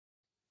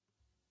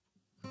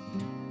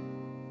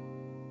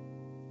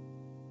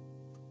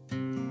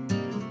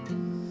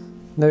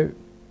Now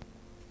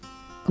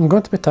I'm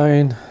going to be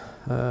tying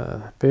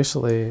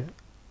basically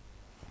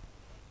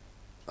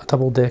a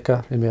double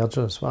decker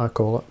emerger is what I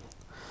call it.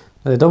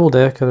 Now the double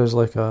decker is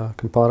like a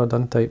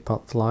comparadun type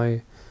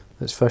fly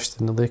that's fished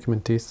in the Lake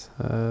Menteith.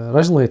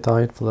 Originally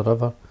tied for the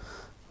river,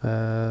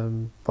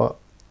 but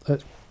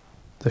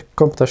the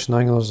competition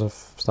anglers have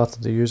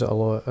started to use it a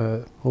lot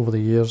over the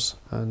years,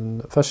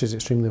 and it fishes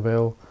extremely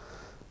well,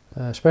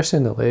 especially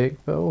in the lake,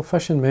 but we'll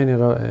fish in many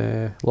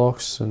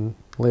lochs and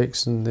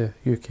lakes in the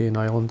UK and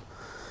Ireland,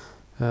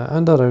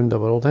 and around the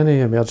world. Any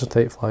emerger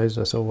type flies,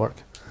 this will work.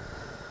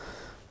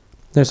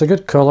 Now it's a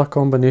good colour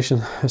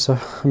combination.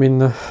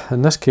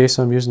 In this case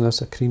I'm using a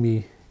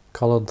creamy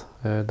coloured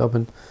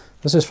dubbin.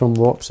 This is from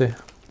Wapsi.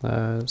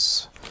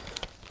 It's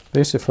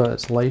basically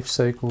its life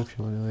cycle, if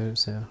you want to know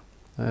it's there.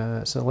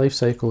 It's a life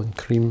cycle in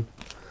cream,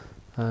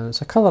 and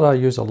it's a colour I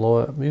use a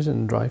lot. I'm using it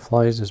in dry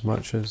flies as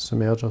much as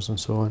emergers and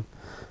so on.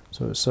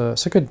 So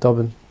it's a good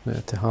dubbin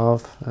to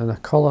have, and a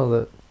colour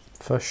that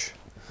fish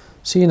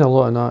see in a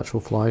lot of natural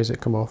flies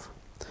that come off.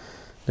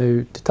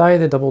 Now to tie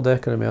the double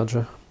decker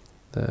emerger,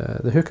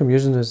 the hook I'm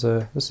using is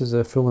this is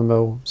a full and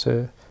mill. It's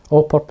a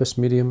all-purpose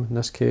medium. In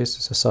this case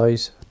it's a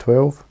size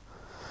 12.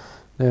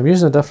 Now I'm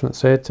using a different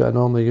thread to what I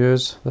normally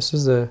use. This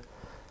is the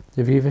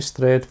Veevus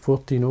thread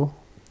 14.0,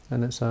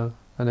 and it's a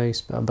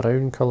nice bit of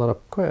brown colour,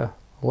 quite a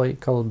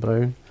light coloured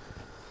brown.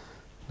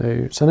 Now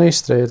it's a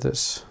nice thread.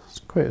 It's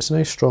a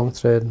nice strong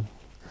thread.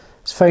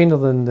 It's finer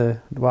than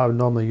what I would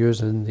normally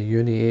use in the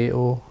Uni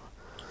 8.0.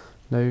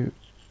 Now I'm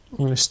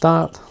going to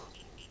start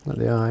at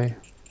the eye.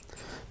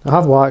 I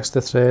have waxed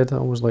the thread. I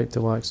always like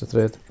to wax the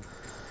thread,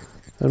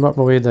 and work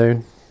my way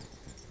down.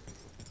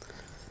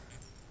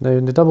 Now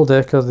in the double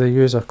decker they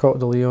use a Coq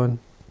de Leon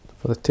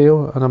for the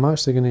tail, and I'm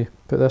actually going to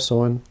put this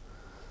on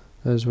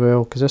as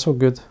well, because this will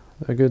give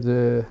a good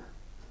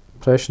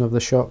impression of the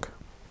shock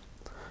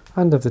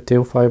and of the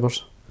tail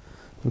fibres.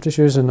 I'm just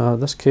using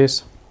this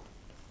case,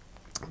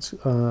 it's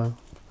what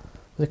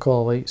they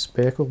call a light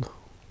speckled,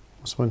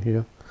 this one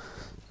here.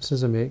 This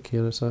is a make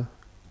here. It's a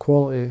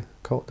quality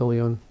Coq de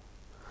Leon,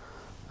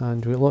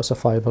 and we get lots of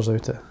fibres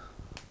out it.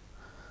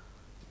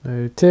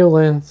 Now tail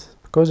length,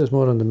 because it's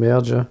more on the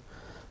merger,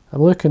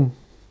 I'm looking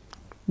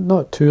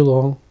not too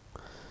long.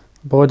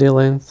 Body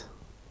length,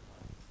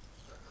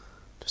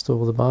 just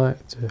over the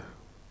back, to a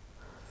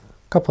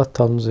couple of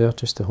turns there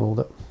just to hold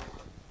it.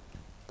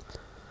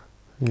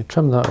 And you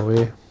trim that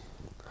away.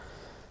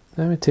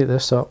 Then we take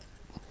this up.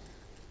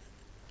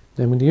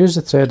 Then I'm going to use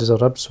the thread as a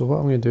rib, so what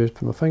I'm going to do is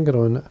put my finger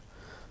on it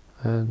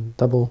and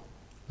double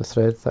the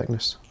thread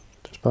thickness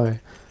just by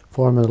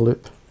forming a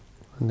loop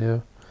in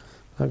there.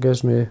 That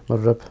gives me my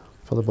rib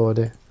for the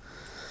body.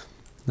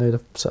 Now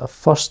the sort of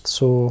first,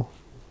 so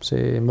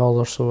say a mil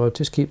or so, I'll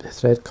just keep the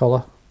thread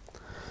colour,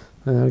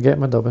 and I'll get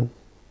my dubbin.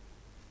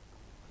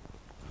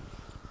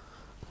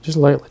 Just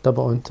lightly dub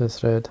it onto the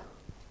thread,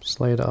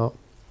 slide it up.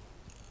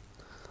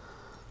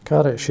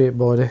 Carrot shaped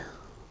body.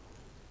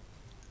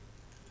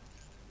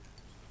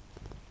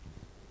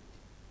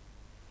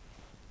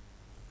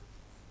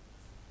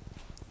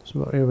 So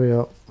work your way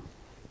up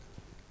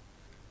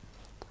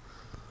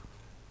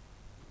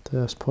to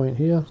this point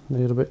here. Now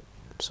you're about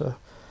sort of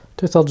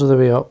 2/3 of the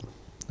way up,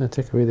 then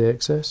take away the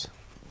excess.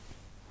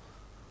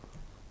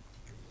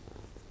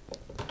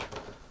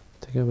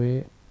 Take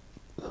away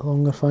the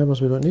longer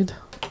fibres we don't need.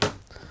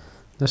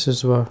 This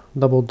is our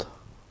doubled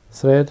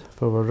thread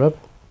for our rib.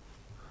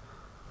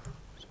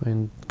 So I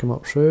can come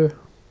up through.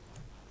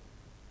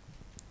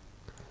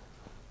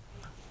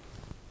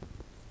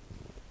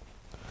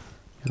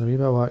 Get a wee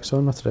bit of wax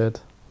on my thread.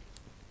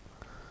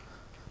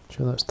 Make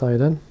sure that's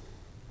tied in.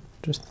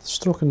 Just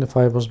stroking the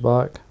fibres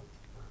back.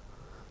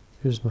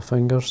 Use my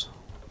fingers.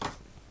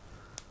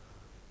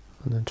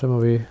 And then trim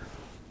away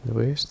the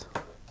waste.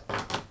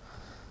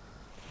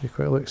 You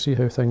quick look, see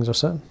how things are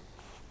sitting.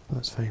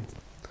 That's fine.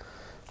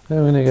 Now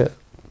I'm going to get.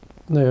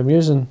 Now I'm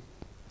using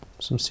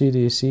some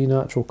CDC,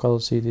 natural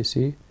coloured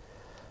CDC.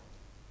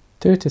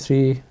 2 to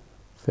 3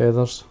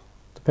 feathers,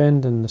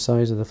 depending on the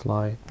size of the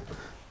fly,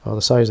 or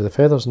the size of the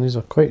feathers, and these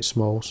are quite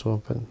small, so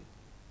I'm putting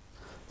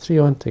 3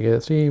 on together,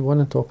 3, one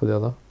on top of the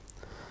other.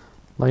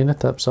 Line the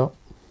tips up.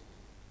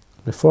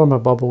 We form a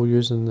bubble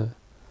using the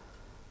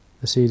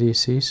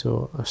CDC,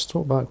 so I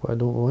stroke back what I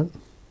don't want,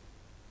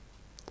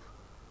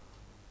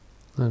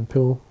 and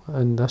pull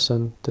in this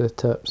into the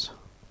tips.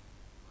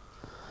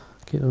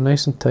 Keep them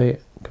nice and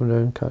tight, come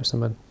round, catch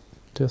them in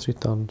 2 or 3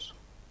 turns.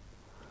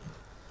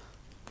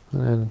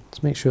 And then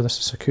let's make sure this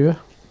is secure.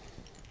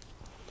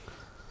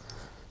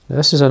 Now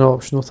this is an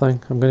optional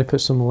thing. I'm going to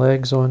put some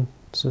legs on.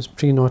 This is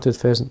pre-knotted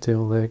pheasant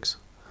tail legs.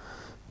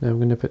 Now I'm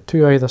going to put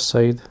 2 either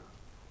side,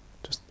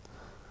 just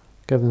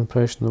give the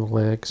impression of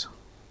legs.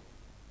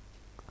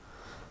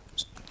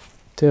 Just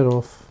tear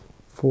off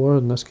 4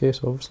 in this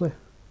case, obviously.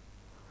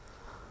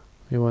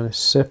 You want to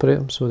separate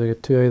them so they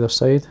get 2 either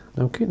side.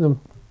 Now I'm keeping them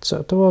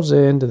sort of towards the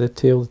end of the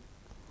tail,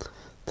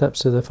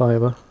 tips of the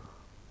fibre.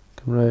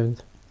 Come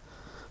round,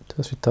 2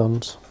 or 3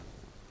 turns.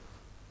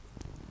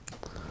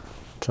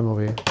 Trim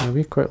away. Now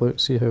we quick look,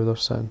 see how they're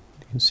sitting.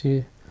 You can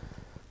see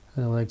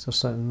and the legs are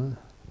sitting there.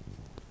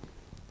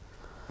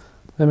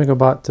 Then we go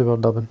back to our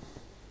dubbing.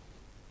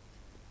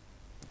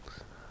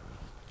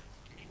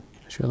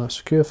 Make sure that's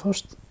secure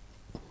first,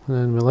 and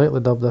then we lightly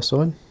dub this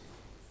on.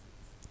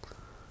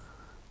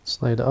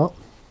 Slide it up.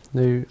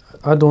 Now,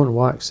 I don't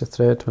wax the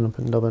thread when I'm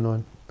putting dubbing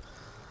on.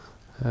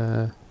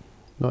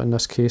 Not in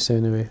this case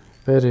anyway.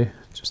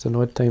 Just an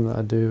odd time that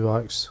I do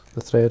wax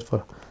the thread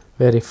for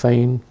very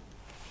fine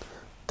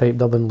type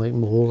dubbing like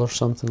mole or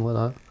something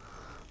like that.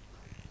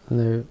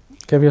 Now,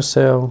 give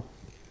yourself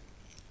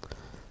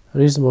a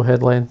reasonable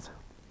head length,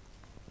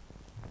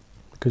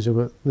 because you've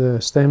got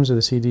the stems of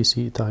the CDC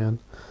to tie in,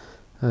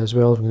 as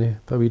well as we're going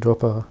to put a wee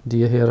drop of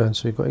deer hair in,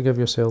 so you've got to give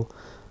yourself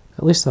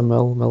at least a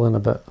mil and a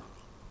bit.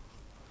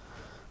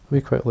 A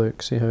wee quick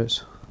look, see how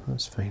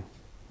that's fine.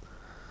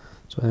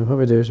 So then what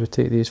we do is we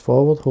take these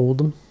forward, hold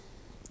them.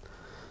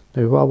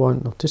 Now what I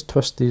want, I'll just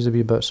twist these a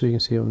wee bit so you can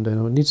see what I'm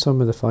doing. I need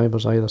some of the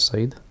fibres either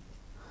side.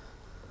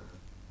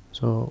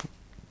 So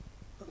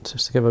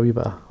just to give a wee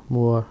bit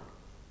more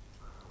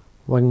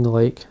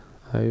wing-like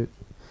out.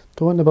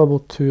 Don't want the bubble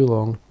too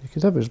long. You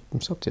could have it,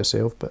 it's up to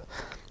yourself, but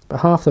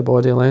half the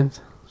body length.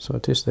 So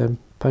just then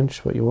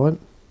pinch what you want.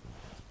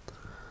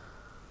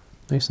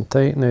 Nice and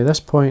tight. Now at this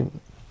point,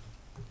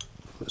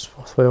 it's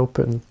worthwhile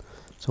putting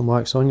some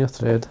wax on your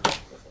thread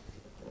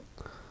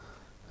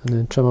and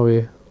then trim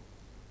away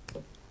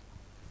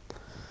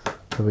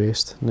the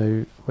waste.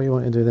 Now what you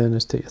want to do then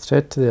is take your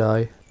thread to the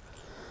eye,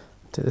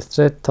 take the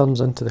thread turns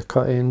into the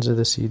cut ends of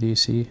the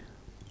CDC.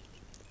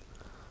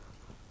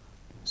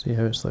 See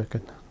how it's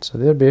looking. So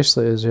there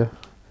basically is your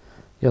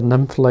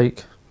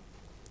nymph-like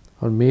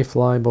or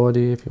mayfly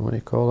body, if you want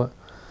to call it.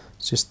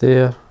 It's just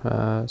there.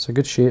 It's a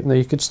good shape. Now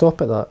you could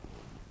stop at that.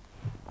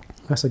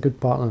 That's a good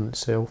pattern in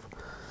itself.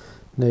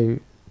 Now,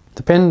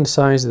 depending on the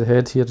size of the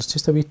head here, it's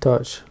just a wee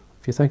touch.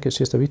 If you think it's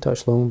just a wee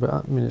touch long, but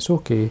I mean it's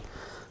okay.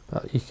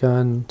 But you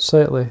can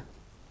slightly,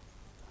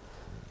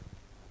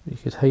 you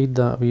could hide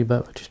that a wee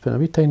bit by just putting a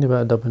wee tiny bit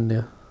of dub in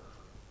there.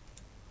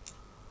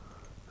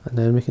 And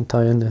then we can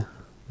tie in the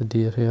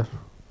deer here.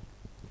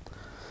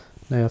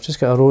 Now I've just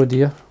got a row of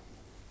deer,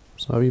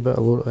 so a wee bit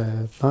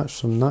of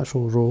some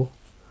natural row.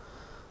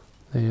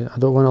 I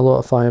don't want a lot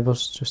of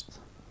fibres, just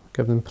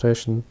give the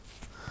impression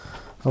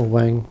of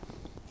wing.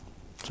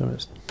 So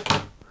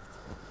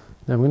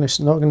now I'm not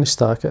going to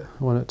stack it.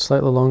 I want it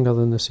slightly longer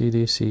than the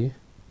CDC.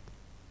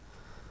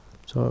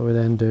 So what we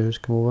then do is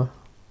come over,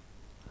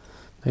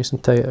 nice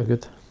and tight, a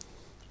good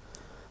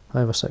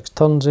 5 or 6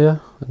 turns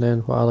there, and then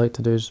what I like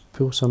to do is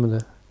pull some of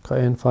the cut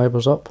end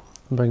fibres up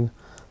and bring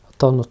a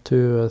turn or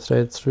two of the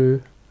thread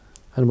through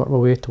and work my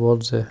way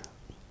towards the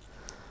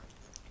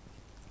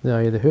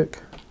eye of the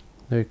hook.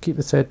 Now keep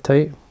the thread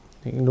tight,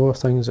 ignore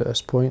things at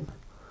this point,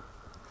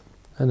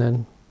 and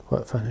then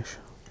whip finish.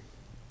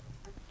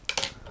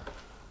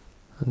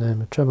 And then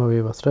we trim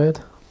away with thread.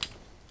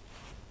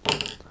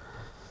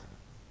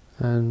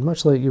 And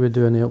much like you would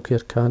do in the Elk Hair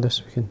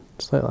Caddis, we can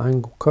slightly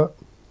angle cut.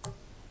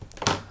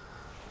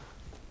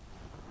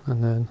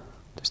 And then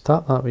just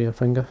tap that with your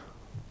finger.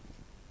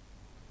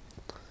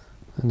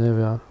 And there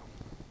we are.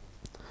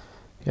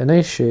 Get a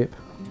nice shape.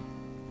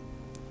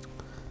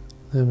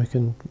 Then we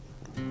can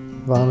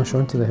varnish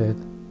onto the head.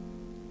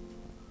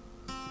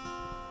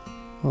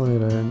 All the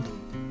way around.